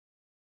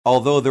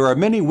Although there are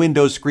many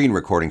Windows screen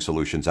recording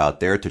solutions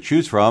out there to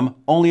choose from,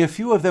 only a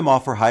few of them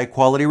offer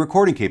high-quality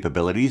recording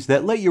capabilities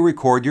that let you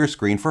record your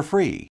screen for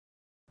free.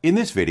 In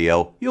this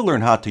video, you'll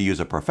learn how to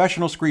use a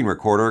professional screen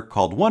recorder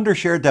called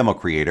Wondershare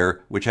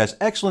DemoCreator, which has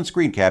excellent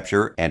screen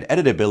capture and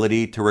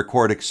editability to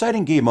record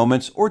exciting game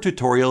moments or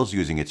tutorials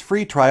using its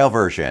free trial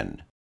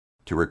version.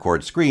 To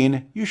record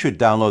screen, you should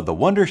download the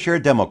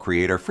Wondershare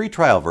DemoCreator free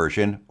trial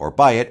version or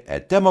buy it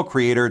at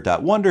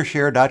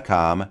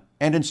democreator.wondershare.com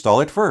and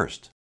install it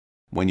first.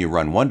 When you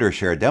run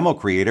Wondershare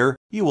DemoCreator,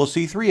 you will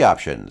see three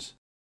options: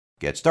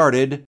 Get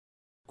Started,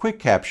 Quick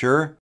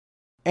Capture,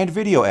 and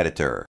Video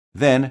Editor.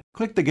 Then,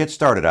 click the Get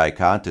Started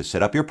icon to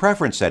set up your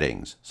preference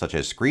settings, such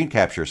as screen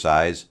capture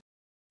size,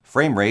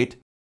 frame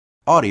rate,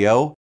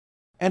 audio,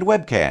 and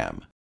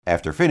webcam.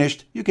 After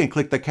finished, you can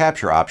click the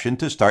Capture option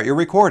to start your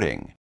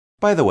recording.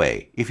 By the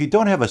way, if you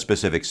don't have a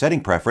specific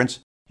setting preference,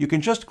 you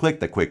can just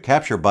click the Quick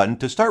Capture button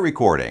to start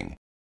recording.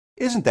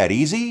 Isn't that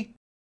easy?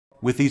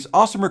 With these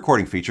awesome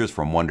recording features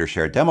from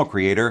Wondershare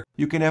DemoCreator,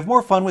 you can have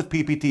more fun with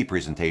PPT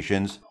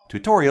presentations,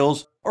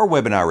 tutorials, or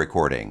webinar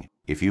recording.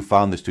 If you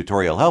found this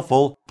tutorial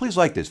helpful, please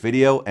like this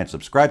video and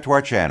subscribe to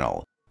our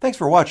channel. Thanks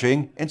for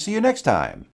watching, and see you next time!